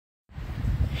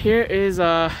Here is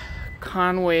a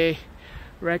Conway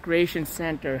Recreation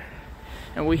Center,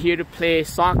 and we're here to play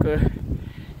soccer.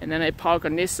 And then I park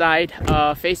on this side,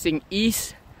 facing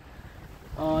east.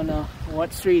 On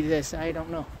what street is this? I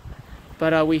don't know.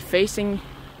 But we're facing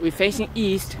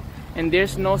east, and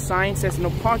there's no sign says no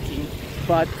parking.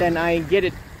 But then I get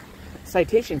a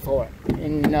citation for it.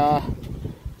 And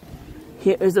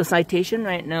here is the citation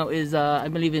right now. Is I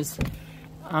believe is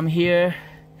I'm here.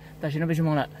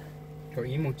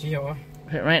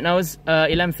 Right now it's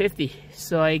 11:50,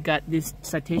 so I got this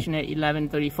citation at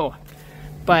 11:34.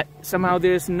 But somehow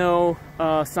there's no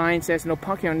sign says no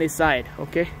parking on this side.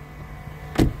 Okay,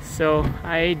 so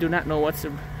I do not know what's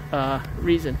the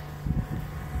reason.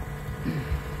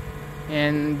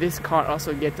 And this car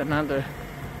also gets another,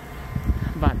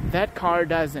 but that car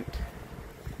doesn't,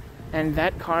 and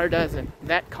that car doesn't.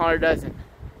 That car doesn't.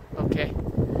 Okay,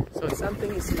 so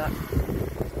something is not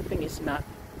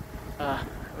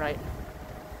right.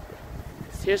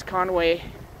 Here's Conway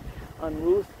on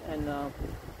Ruth and I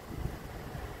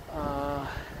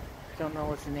don't know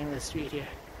what's the name of the street here.